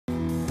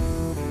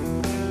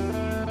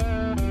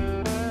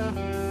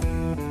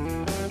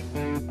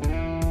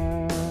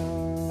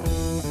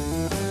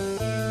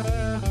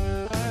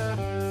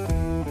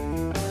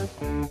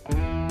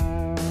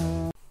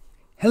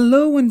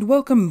Hello and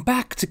welcome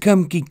back to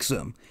Come Geek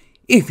Some.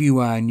 If you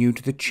are new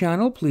to the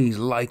channel, please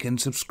like and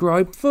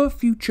subscribe for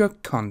future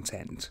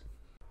content.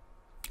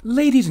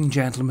 Ladies and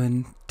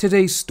gentlemen,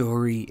 today's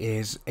story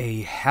is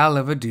a hell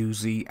of a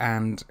doozy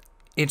and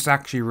it's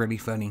actually really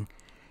funny.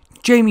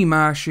 Jamie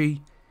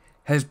Marchi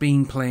has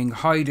been playing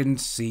hide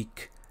and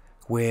seek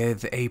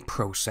with a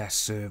process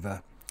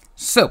server.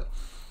 So,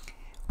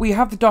 we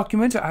have the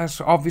document as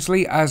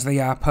they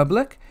are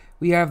public.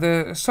 We have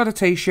the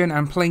citation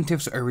and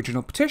plaintiff's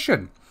original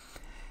petition.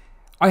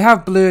 I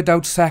have blurred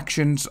out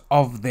sections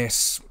of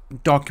this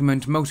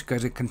document, mostly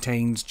because it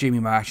contains Jamie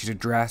Marchi's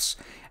address,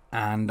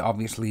 and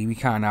obviously we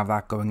can't have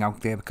that going out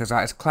there because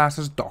that is classed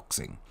as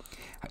doxing.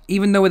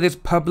 Even though it is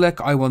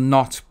public, I will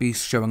not be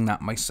showing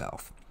that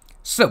myself.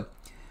 So,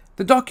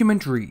 the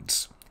document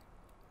reads,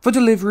 for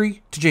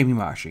delivery to Jamie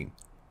Marchi.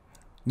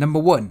 Number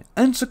 1,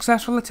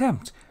 unsuccessful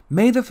attempt,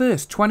 May the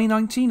 1st,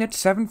 2019 at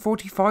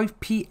 7:45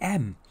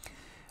 PM.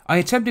 I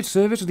attempted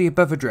service of the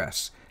above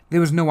address. There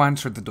was no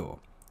answer at the door.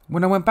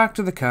 When I went back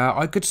to the car,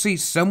 I could see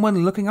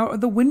someone looking out of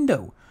the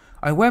window.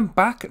 I went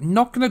back,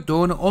 knocked on the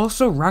door, and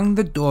also rang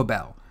the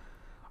doorbell.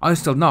 I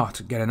still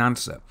not get an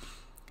answer.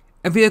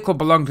 A vehicle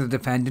belonging to the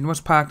defendant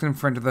was parked in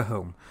front of the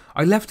home.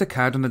 I left a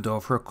card on the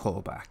door for a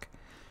callback.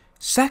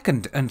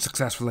 Second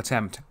unsuccessful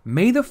attempt,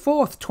 May the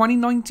 4th,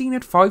 2019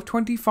 at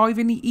 5:25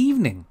 in the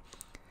evening.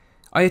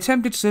 I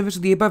attempted service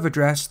of the above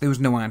address. There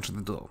was no answer at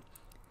the door.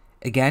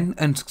 Again,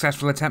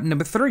 unsuccessful attempt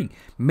number 3,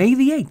 May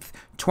the 8th,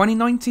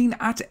 2019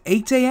 at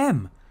 8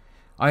 AM.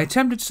 I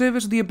attempted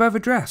service of the above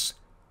address.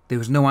 There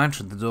was no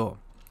answer at the door.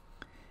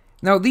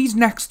 Now, these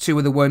next two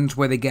are the ones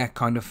where they get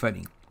kind of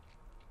funny.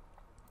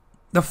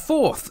 The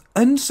fourth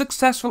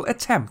unsuccessful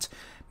attempt,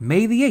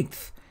 May the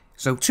 8th,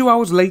 so 2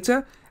 hours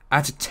later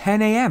at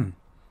 10 AM.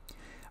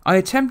 I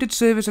attempted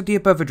service at the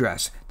above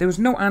address. There was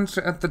no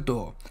answer at the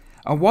door.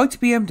 A white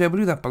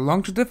BMW that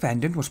belonged to the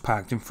defendant was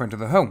parked in front of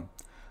the home.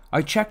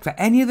 I checked for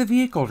any of the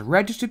vehicles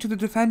registered to the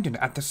defendant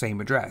at the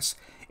same address.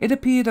 It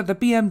appeared that the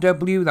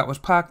BMW that was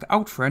parked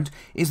out front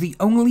is the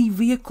only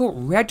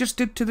vehicle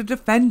registered to the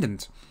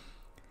defendant.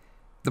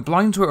 The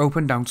blinds were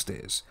open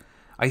downstairs.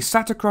 I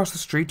sat across the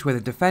street where the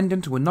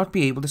defendant would not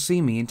be able to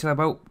see me until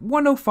about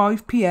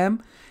 1:05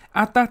 PM.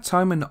 At that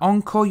time, an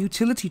Encore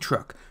utility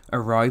truck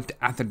arrived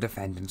at the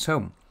defendant's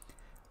home.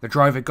 The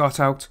driver got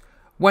out,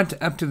 went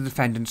up to the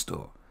defendant's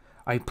door.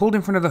 I pulled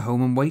in front of the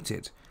home and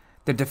waited.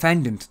 The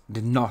defendant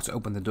did not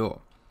open the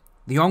door.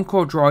 The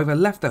Encore driver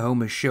left the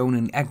home as shown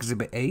in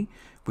Exhibit A,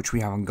 which we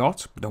haven't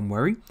got, but don't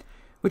worry,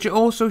 which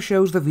also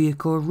shows the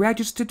vehicle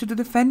registered to the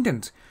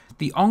defendant.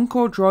 The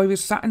Encore driver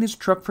sat in his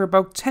truck for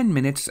about 10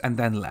 minutes and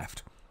then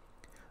left.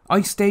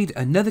 I stayed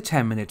another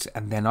 10 minutes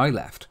and then I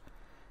left.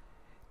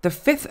 The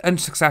fifth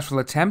unsuccessful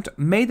attempt,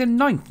 May the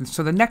 9th,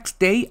 so the next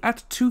day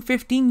at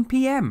 2:15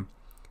 PM.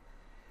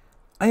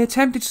 I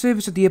attempted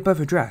service at the above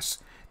address.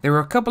 There were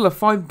a couple of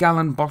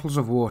 5-gallon bottles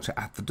of water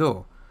at the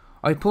door.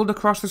 I pulled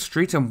across the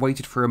street and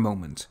waited for a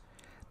moment.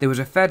 There was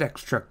a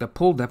FedEx truck that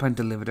pulled up and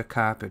delivered a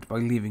carpet by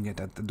leaving it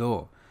at the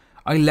door.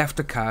 I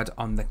left a card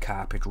on the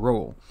carpet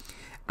roll.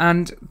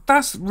 And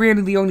that's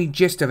really the only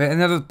gist of it.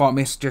 And at the bottom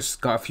it's just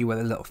got a few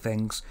other little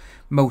things.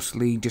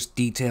 Mostly just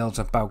details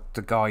about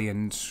the guy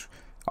and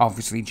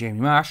obviously Jamie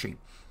Marchi.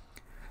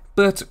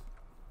 But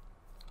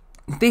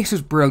this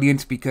is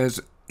brilliant because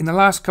in the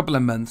last couple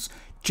of months,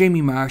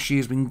 Jamie Marchi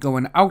has been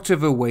going out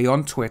of her way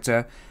on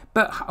Twitter,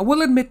 but I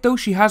will admit though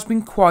she has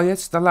been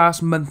quiet the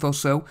last month or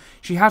so.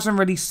 She hasn't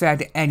really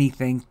said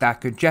anything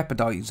that could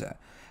jeopardise her.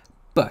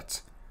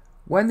 But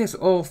when this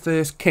all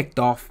first kicked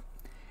off,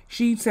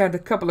 she said a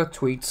couple of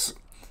tweets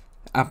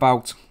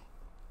about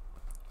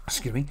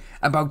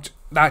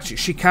that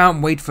she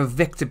can't wait for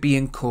Vic to be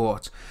in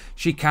court.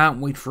 She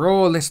can't wait for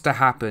all this to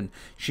happen.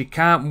 She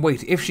can't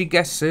wait. If she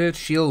gets served,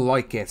 she'll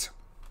like it.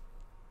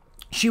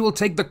 She will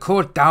take the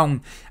court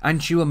down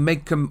and she will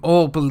make them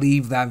all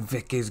believe that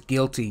Vic is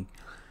guilty.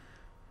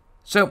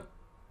 So,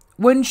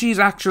 when she's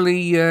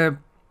actually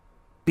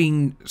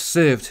been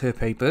served her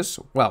papers,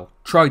 well,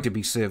 tried to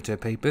be served her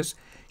papers,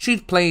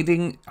 she's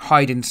playing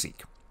hide and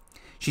seek.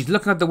 She's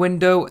looking at the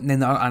window and then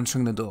not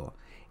answering the door.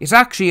 It's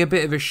actually a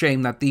bit of a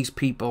shame that these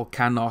people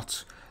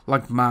cannot,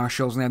 like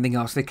marshals and everything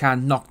else, they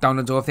can't knock down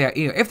the door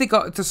if they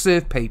got to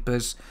serve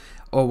papers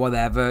or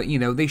whatever.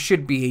 They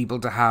should be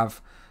able to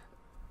have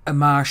a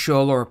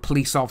marshal or a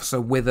police officer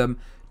with them,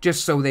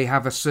 just so they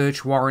have a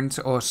search warrant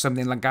or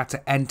something like that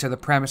to enter the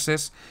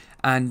premises,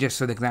 and just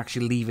so they can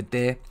actually leave it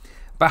there.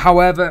 But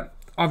however,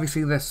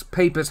 obviously the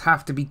papers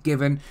have to be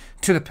given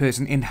to the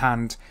person in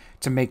hand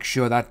to make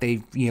sure that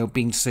they've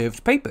been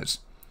served papers.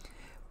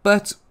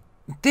 But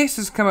this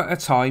has come at a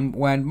time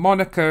when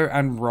Monica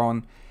and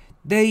Ron,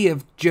 they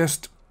have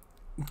just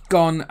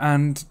gone,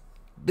 and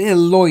their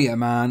lawyer,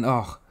 man,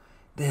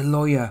 their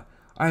lawyer,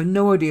 I have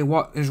no idea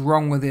what is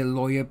wrong with their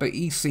lawyer, but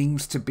he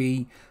seems to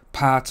be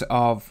part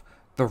of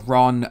the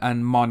Ron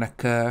and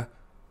Monica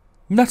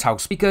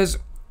nuthouse, because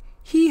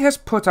he has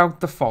put out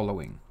the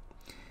following.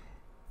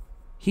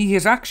 He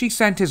has actually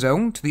sent his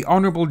own to the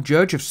Honourable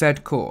Judge of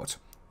said court.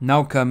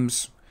 Now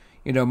comes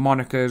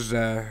Monica's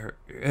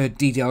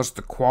details,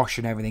 the quash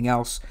and everything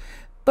else.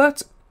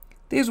 But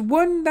there's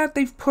one that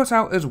they've put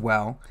out as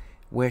well,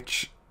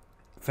 which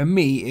for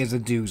me is a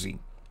doozy.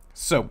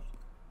 So,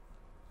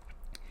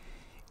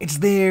 it's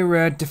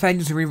their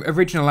defendant's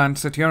original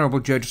answer to the Honourable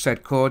Judge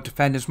said court.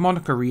 Defendants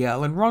Monica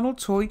Rial and Ronald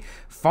Toye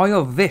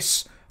file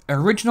this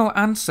original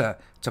answer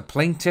to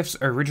plaintiff's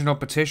original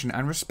petition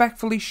and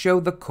respectfully show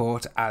the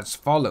court as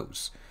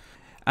follows.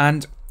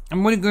 And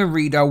I'm only going to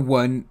read out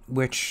one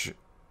which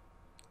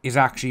is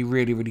actually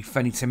really, really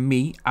funny to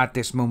me at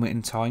this moment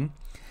in time.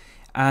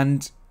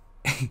 And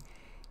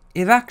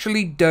it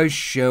actually does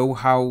show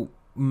how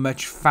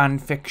much fan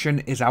fiction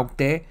is out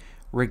there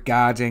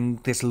regarding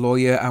this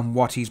lawyer and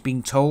what he's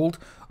been told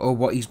or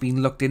what he's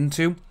been looked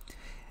into.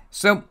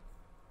 So,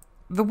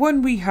 the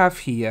one we have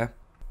here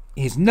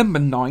is number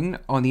 9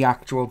 on the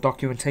actual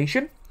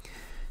documentation.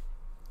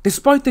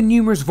 Despite the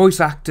numerous voice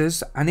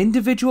actors and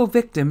individual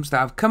victims that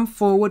have come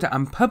forward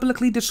and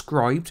publicly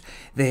described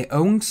their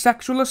own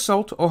sexual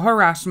assault or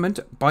harassment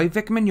by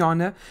Vic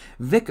Mignogna,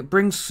 Vic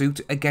brings suit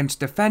against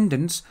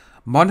defendants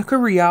Monica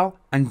Rial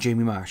and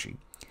Jamie Marchi.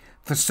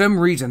 For some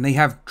reason, they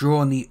have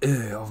drawn the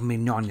ire of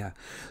Mignogna,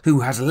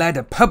 who has led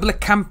a public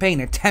campaign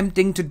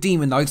attempting to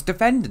demonise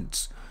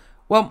defendants.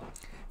 Well,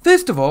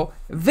 first of all,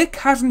 Vic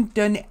hasn't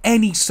done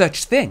any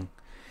such thing.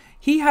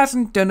 He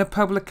hasn't done a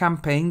public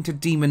campaign to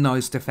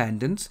demonise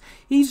defendants.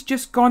 He's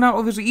just gone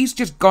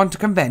to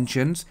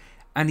conventions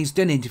and he's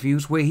done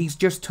interviews where he's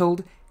just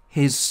told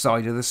his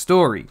side of the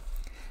story.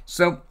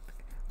 So,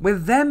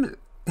 with them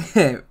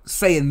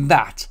saying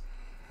that,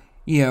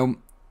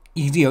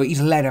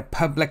 he's led a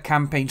public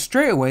campaign,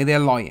 straight away they're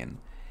lying.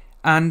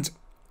 And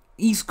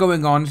he's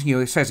going on,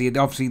 it says here,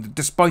 obviously,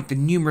 despite the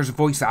numerous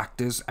voice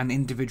actors and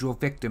individual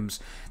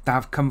victims that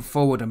have come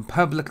forward and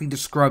publicly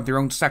described their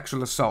own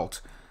sexual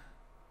assault,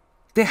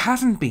 there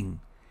hasn't been.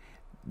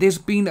 There's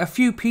been a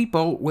few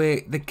people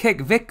where the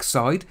Kick Vic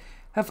side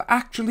have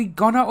actually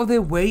gone out of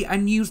their way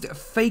and used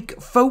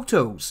fake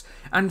photos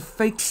and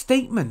fake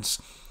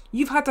statements.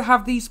 You've had to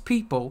have these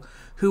people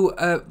who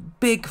are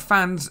big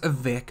fans of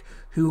Vic,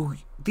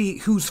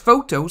 whose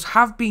photos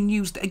have been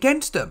used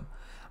against them.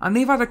 And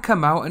they've had to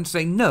come out and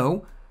say,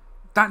 no,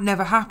 that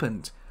never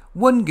happened.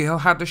 One girl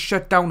had to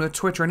shut down her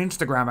Twitter and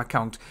Instagram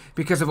account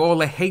because of all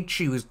the hate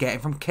she was getting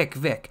from Kick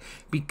Vic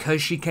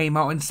because she came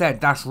out and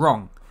said that's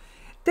wrong.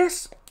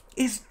 This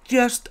is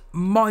just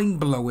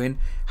mind-blowing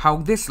how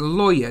this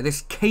lawyer,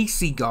 this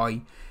Casey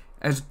guy,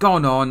 has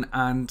gone on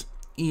and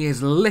he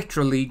has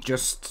literally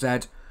just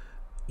said,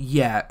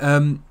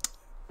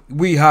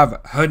 we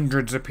have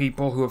hundreds of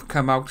people who have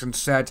come out and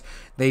said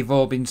they've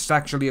all been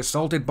sexually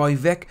assaulted by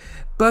Vic,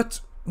 but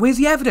where's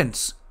the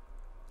evidence?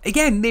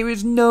 Again, there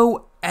is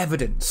no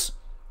evidence.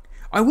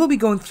 I will be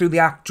going through the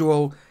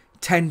actual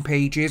 10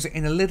 pages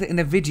in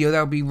a video that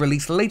will be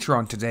released later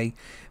on today,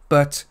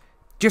 but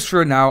just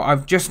for now,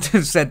 I've just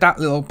said that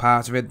little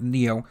part of it,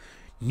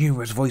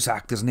 numerous voice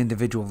actors and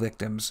individual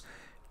victims,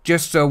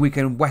 just so we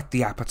can whet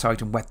the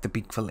appetite and whet the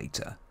beak for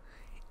later.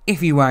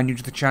 If you are new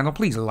to the channel,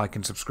 please like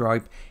and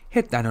subscribe,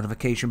 hit that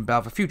notification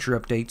bell for future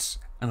updates,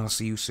 and I'll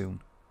see you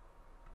soon.